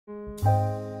Hey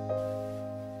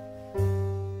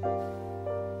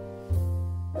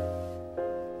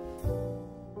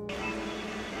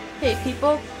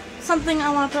people, something I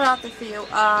want to put out there for you.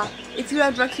 If you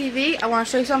have DirectTV, I want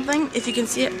to show you something. If you can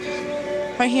see it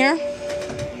right here.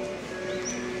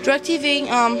 DirectTV,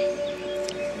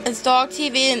 it's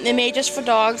DogTV and they made just for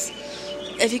dogs.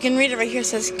 If you can read it right here, it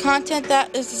says content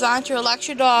that is designed to relax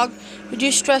your dog,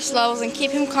 reduce stress levels, and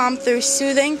keep him calm through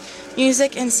soothing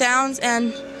music and sounds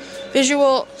and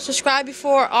visual. Subscribe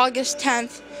before August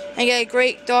 10th and get a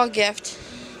great dog gift.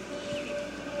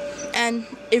 And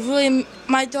it really,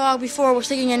 my dog before was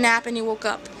taking a nap and he woke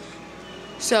up.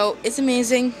 So it's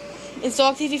amazing. It's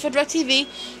DogTV for DirectTV.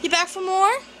 You back for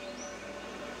more?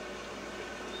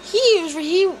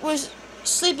 He was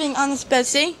sleeping on this bed.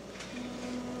 See,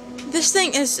 this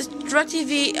thing is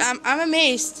DirectTV. I'm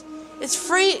amazed. It's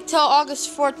free till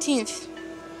August 14th.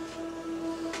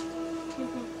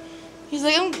 He's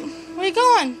like, where are you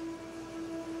going?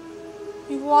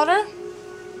 You water?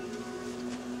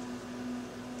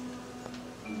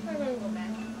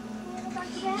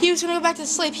 He was gonna go back to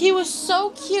sleep. He was so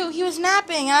cute. He was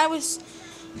napping.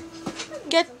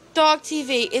 Get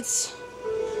DogTV.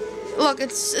 Look,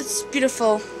 it's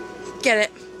beautiful. Get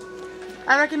it.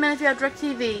 I recommend if you have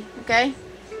DirectTV. Okay.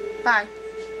 Bye.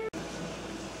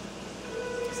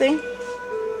 See?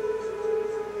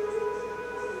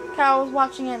 Carol was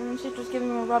watching it and she was giving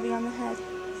him a rubbing on the head.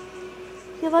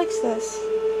 He likes this.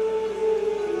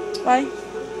 Right?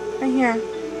 Right here.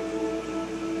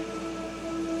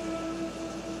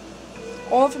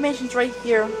 All information's right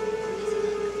here.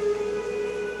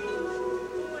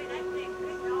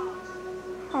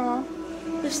 Aw,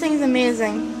 this thing's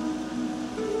amazing.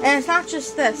 And it's not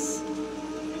just this.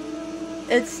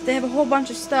 They have a whole bunch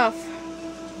of stuff.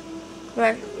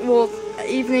 But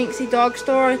evening see dog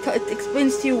store. It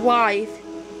explains to you why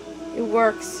it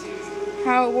works,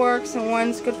 how it works, and what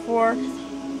it's good for.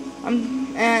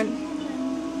 And